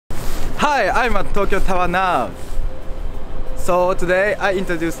Hi, I'm at Tokyo Tower now. So today I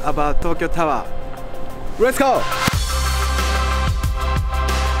introduce about Tokyo Tower. Let's go!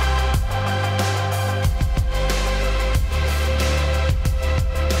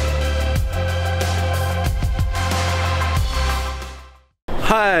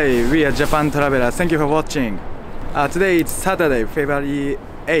 Hi, we are JapanTraveler. Thank you for watching. Today is Saturday, February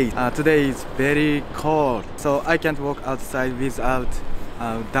 8th. Today is very cold, so I can't walk outside without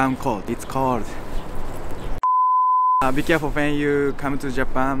down coat. It's cold. Be careful when you come to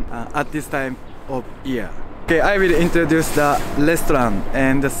Japan at this time of year. Okay, I will introduce the restaurant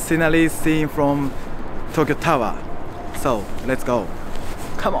and the scenery seen from Tokyo Tower. So let's go.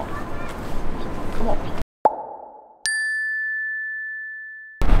 Come on. Come on.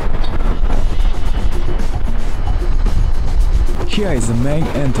 Here is the main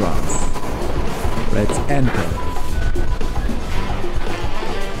entrance. Let's enter.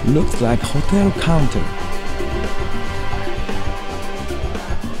 Looks like hotel counter.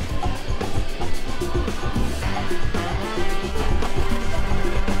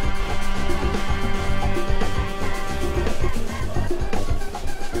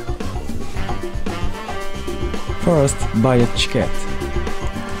 First, buy a ticket.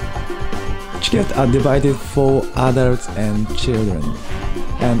 Tickets are divided for adults and children,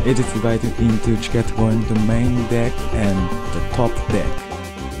 and it is divided into tickets going to the main deck and the top deck.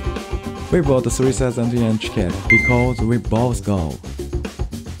 We bought the 3,000 yen ticket because we both go.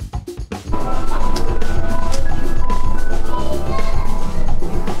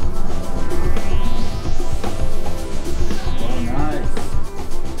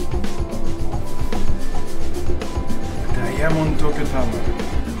 Diamond Tokyo Tower.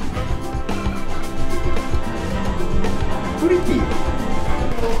 Pretty.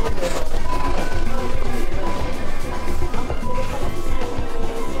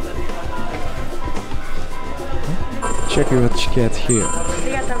 Check your ticket here.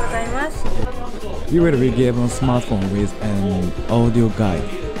 You will be given a smartphone with an audio guide.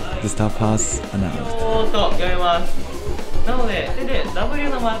 The staff has announced.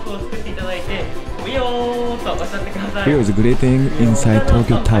 Here is greeting inside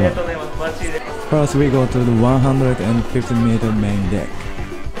Tokyo Tower. First we go to the 150-meter main deck.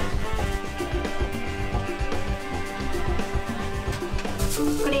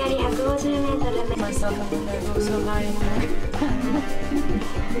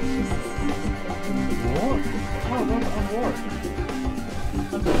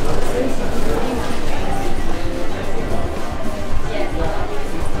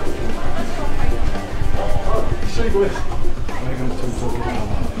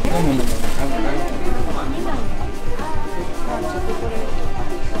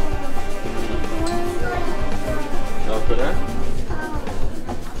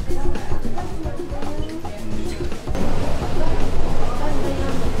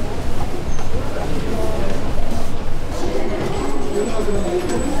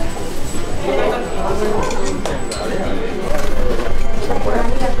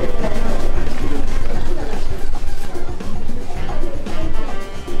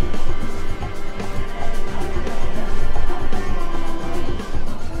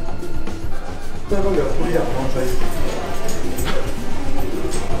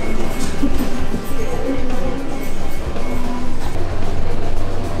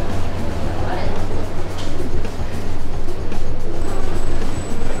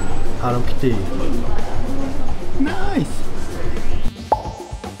 Hello Kitty. Nice!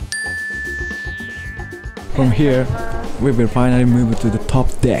 From here, we will finally move to the top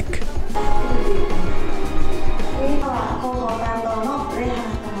deck.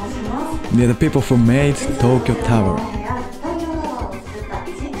 They're the people who made Tokyo Tower.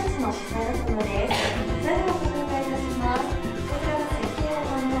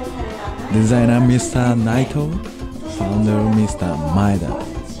 Designer Mr. Naito, founder Mr. Maeda.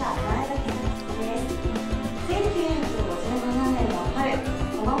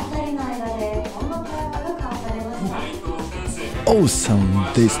 Awesome,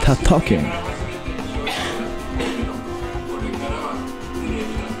 they start talking.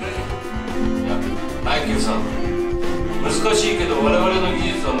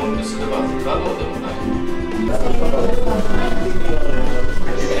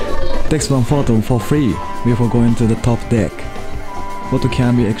 Takes one photo for free before going to the top deck. Photo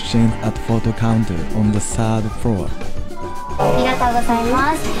can be exchanged at photo counter on the third floor. ありがとうござい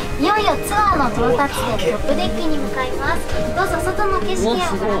ます。いよいよツアーの到達点トップデッキに向かいます。どうぞ外の景色を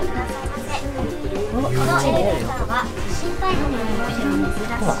ご覧くださいませ。このエレベーターは新大国においては珍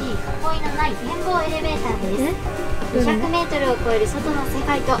しい囲いのない展望エレベーターです。200メートルを超える外の世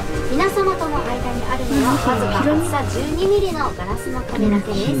界と皆様との間にあるのはわずか厚さ12ミリのガラスの壁だ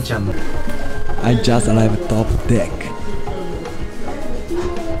けです。I just arrived top deck.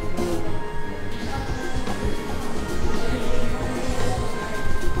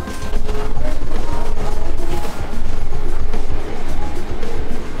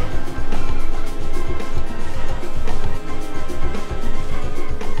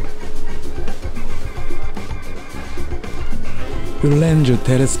 Range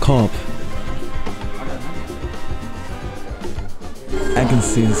telescope. I can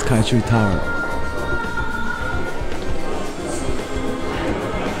see the SkyTree tower.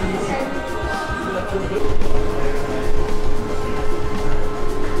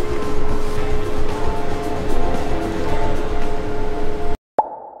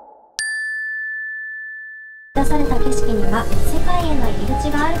 出された景色には世界への入り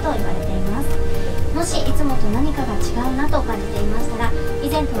口があると言われています。もしいつもと何かが違うなと感じていましたら、以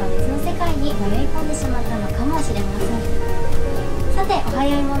前とは別の世界に迷い込んでしまったのかもしれません。さて、お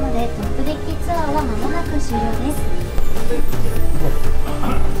早いものでトップデッキツアーは間もなく終了です。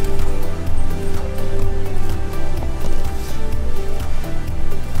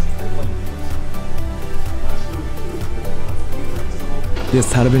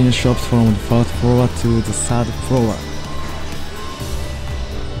This Albanian shops from the first floor to the third floor.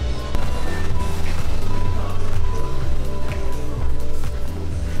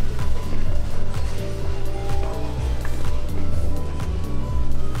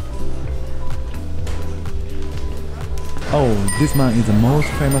 Oh, this man is the most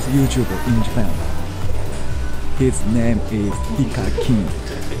famous YouTuber in Japan. His name is Hikakin.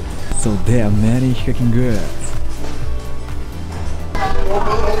 So there are many Hikakin girls.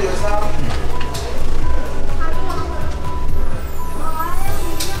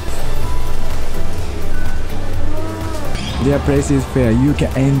 Their place is fair. You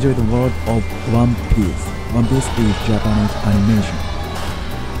can enjoy the world of One Piece. One Piece is Japanese animation.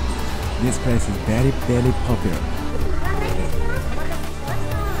 This place is very popular.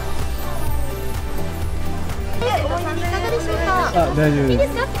 あ、大丈夫です。いいで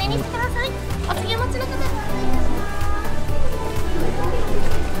すよ、記念にしてください。お次お待ちの方。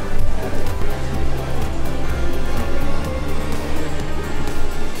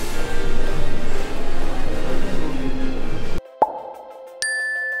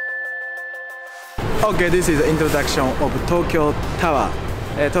Okay, this is the introduction of Tokyo Tower.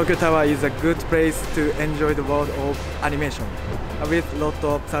 Tokyo Tower is a good place to enjoy the world of animation with lot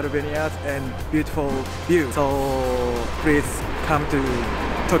of souvenirs and beautiful views. So please come to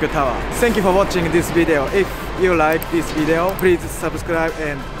Tokyo Tower. Thank you for watching this video. If you like this video, please subscribe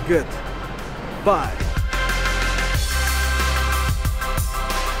and good. Bye.